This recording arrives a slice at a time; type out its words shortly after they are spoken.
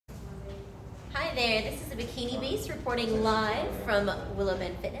Hi there, this is the Bikini Beast reporting live from Willow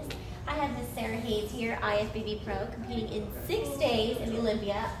Bend Fitness. I have Miss Sara Hayes here, IFBB Pro, competing in 6 days in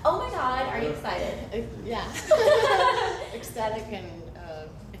Olympia. Oh my God, are you excited? Yeah. Ecstatic and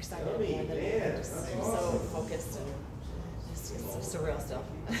excited, and just so focused, and it's surreal still.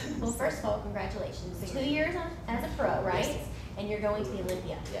 Well, first of all, congratulations. 2 years as a pro, right? Yes. And you're going to the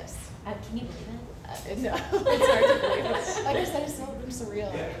Olympia. Yes. Can you believe it? No, it's hard to believe. Like I said, it's so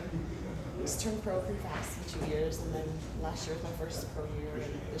surreal. I just turned pro pretty fast in 2 years, and then last year was my first pro year,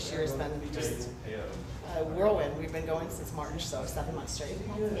 and this year has been just a whirlwind. We've been going since March, so 7 months straight.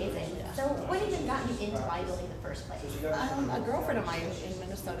 That's amazing. Yeah. So what even got you into bodybuilding in the first place? A girlfriend of mine in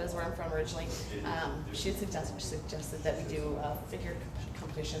Minnesota is where I'm from originally. She had suggested that we do a figure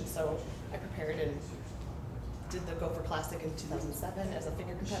competition, so I prepared and did the Gopher Classic in 2007 as a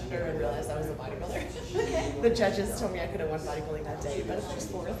figure competitor and realized I was a bodybuilder. Okay. The judges told me I could have won bodybuilding that day, but I was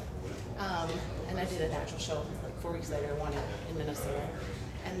fourth. And I did a natural show like 4 weeks later. I won it in Minnesota.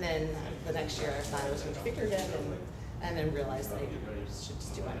 And then the next year I thought I was going to figure again, and then realized I should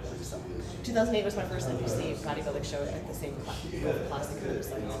just do bodybuilding. So 2008 was my first NBC bodybuilding show at the same Gopher Classic in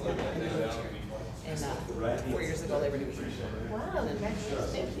Minnesota. And 4 years ago, Labor Day week. Wow,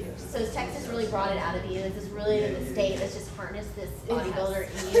 congratulations. Thank you. So has Texas really brought it out of you? Is this really the state that's just harnessed this bodybuilder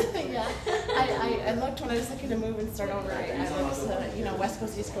in you? Yeah. I looked when I was looking to move and start over. I looked to West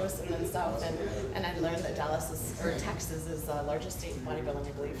Coast, East Coast, and then South, and I learned that Texas is the largest state in bodybuilding,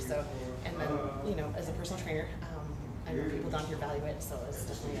 I believe. So, and then as a personal trainer, I know people down here value it, so it's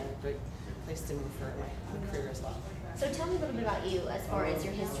definitely a great place to move for my career as well. So tell me a little bit about you as far as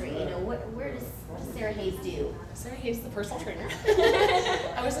your history. What does Sara Hayes do? Sara Hayes is the personal trainer.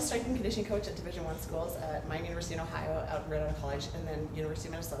 I was a strength and conditioning coach at Division I schools at Miami University in Ohio, right out of college, and then University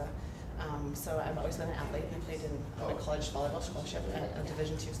of Minnesota. So I've always been an athlete, and I played in a college volleyball scholarship at a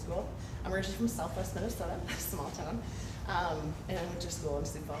Division II school. I'm originally from Southwest Minnesota, a small town, and I went to school in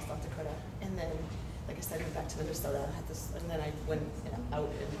Sioux Falls, South Dakota, and then, like I said, I went back to Minnesota, and then I went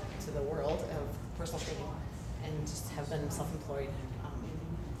out into the world of personal training, and just have been self-employed.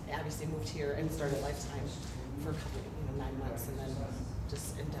 I obviously moved here and started Lifetime for a couple, 9 months, and then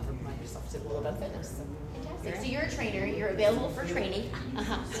just endeavored myself to Willow Bend Fitness. Fantastic. So you're a trainer. You're available for training.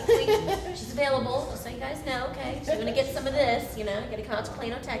 She's available, just so you guys know. Okay, so you're gonna get some of this. Get to come out to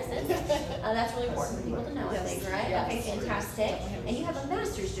Plano, Texas. That's really important for people to know. I think, right? Yes. Okay, fantastic. And you have a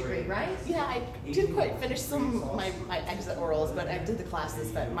master's degree, right? Yeah, I didn't quite finish some of my exit orals, but I did the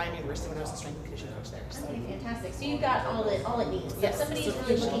classes at Miami University when I was a strength and conditioning coach there. So. Okay, fantastic. So you've got all it needs. So Yes. if somebody's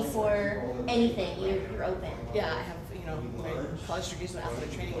really looking for anything, you're open. Yeah, I have my college degrees in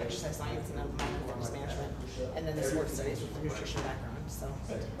athletic training, exercise science, and then minor in fitness management, and then the sports studies with the nutrition background. So.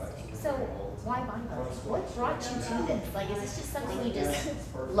 Fantastic. So why bodybuilding? What brought you to this? Like, is this just something you just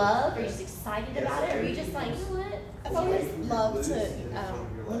love? Are you just excited about it? Or are you just like, you know what? I've always loved to,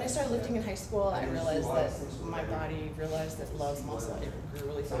 when I started lifting in high school, I realized that my body loves muscle. It grew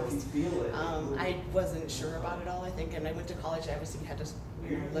really fast. I wasn't sure about it all, I think, and I went to college. Obviously, we had to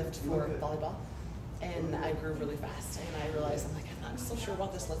lift for volleyball, and I grew really fast. And I realized, I'm not so sure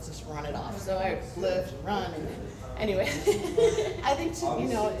about this, let's just run it off. So I lift and run, and anyway, I think,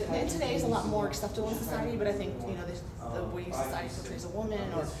 and today is a lot more acceptable in society, but I think, the way society portrays a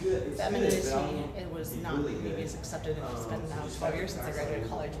woman or femininity, it was not maybe as accepted. It's been now 12 years since I graduated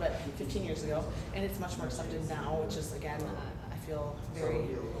college, but 15 years ago, and it's much more accepted now, which is, again, I feel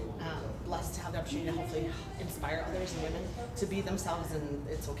very blessed to have the opportunity to hopefully inspire others and women to be themselves, and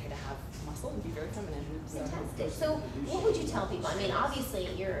it's okay to have muscle and be very feminine. Fantastic. So what would you tell people? I mean, obviously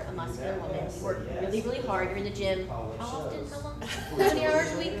you're a muscular woman. You work really, really hard. You're in the gym. How often? How long? How many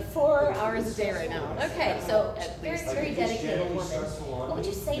hours a week? 4 hours a day right now. Okay, so very, very dedicated woman. What would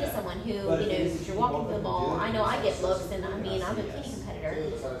you say to someone who, you're walking through the mall? I know I get looks, and I'm a bikini competitor.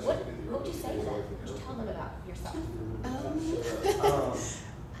 What would you say to them? What would you tell them about yourself?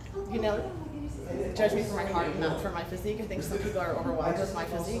 Judge me for my heart, not for my physique. I think some people are overwhelmed with my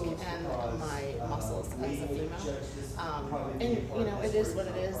physique and my muscles as a female. And it is what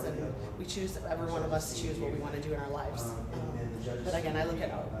it is, and we choose. Every one of us choose what we want to do in our lives. But again, I look at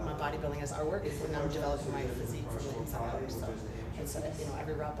my bodybuilding as our work, and I'm developing my physique from the inside out. So it's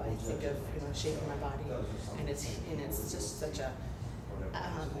every rep I think of shaping my body, and it's just such a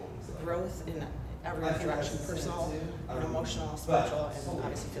growth in every direction, personal, and emotional, spiritual, and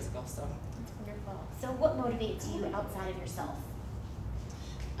obviously physical. So. Wonderful. So what motivates you outside of yourself?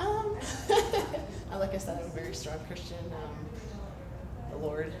 Like I said, I'm a very strong Christian. The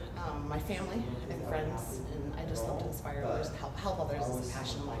Lord, my family and friends, and I just love to inspire others, help others is a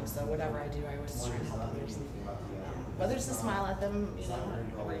passion of mine. So whatever I do, I always try to help others. And, whether it's to smile at them,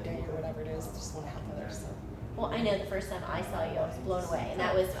 every day or whatever, whatever it is, just want to help others. So. Well, I know the first time I saw you, I was blown away, and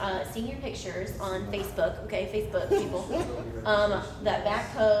that was seeing your pictures on Facebook. Okay, Facebook people, that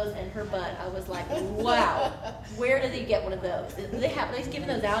back pose and her butt. I was like, wow, where did they get one of those? Do they have like giving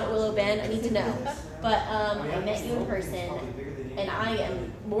those out at Willow Bend? I need to know. But I met you in person, and I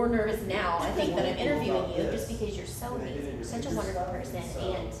am more nervous now, I think, that I'm interviewing you, just because you're so amazing. You're such a wonderful person,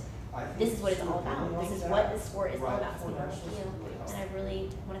 and this is what it's all about. This is what this sport is all about. So thank you. And I really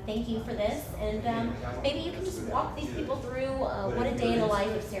want to thank you for this. And maybe you can just walk these people through what a day in the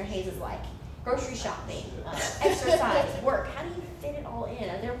life of Sara Hayes is like. Grocery shopping, exercise, work. How do you fit it all in?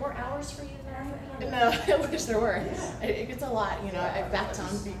 Are there more hours for you than there are for me? No, I wish there were. It gets a lot. You know, I backed down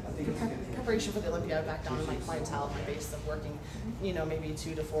preparation for the Olympia. I backed down on my clientele, my base of working, you know, maybe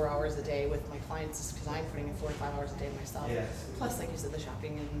 2 to 4 hours a day with my clients, because I'm putting in 4 to 5 hours a day myself. Plus, like you said, the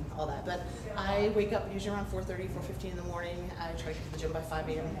shopping and all that. But I wake up usually around 4:30, 4:15 in the morning. I try to get to the gym by 5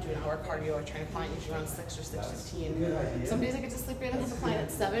 a.m. Do an hour cardio. I train a client usually around 6 or 6:15. Some days I get to sleep in and have a client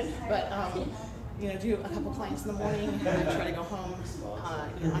at 7, but you know, do a couple clients in the morning. I try to go home,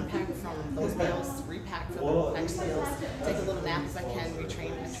 you know, unpack from those meals, repack for the next meals, take a little nap if I can,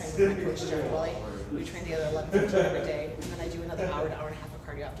 retrain. I train with my coach, Jerry Welly. We train together 11:15 every day, and then I do another hour to hour and a half of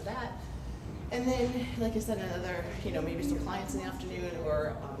cardio after that. And then, like I said, another, you know, maybe some clients in the afternoon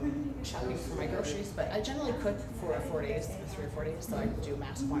or shopping for my groceries. But I generally cook for 4 days, 3 or 4 days, so I do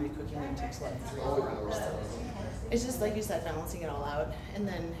mass quantity cooking that takes like 3 or 4 hours. So it's just, like you said, balancing it all out. And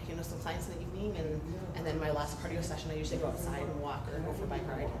then, you know, some clients in the evening, and then my last cardio session, I usually go outside and walk or go for a bike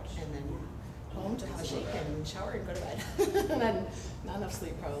ride, and then home to have a shake and shower and go to bed. And then not enough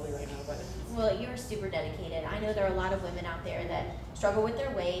sleep probably right now, but. Well, you're super dedicated. I know there are a lot of women out there that struggle with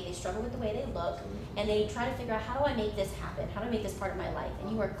their weight, they struggle with the way they look, and they try to figure out, how do I make this happen? How do I make this part of my life?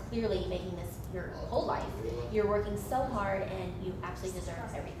 And you are clearly making this your whole life. You're working so hard, and you absolutely deserve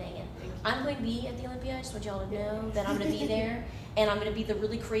everything. And I'm going to be at the Olympia. I just want y'all to know that I'm going to be there. And I'm going to be the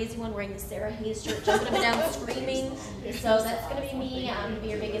really crazy one wearing the Sara Hayes shirt, jumping up and down, screaming. So that's going to be me. I'm going to be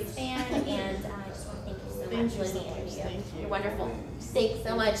your biggest fan, and I just want to thank you so much for letting me interview you. Thank you. You're wonderful. Thanks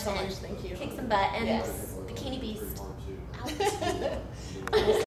so much, Thank you. Kick some butt, and Yes. Bikini Beast. Out.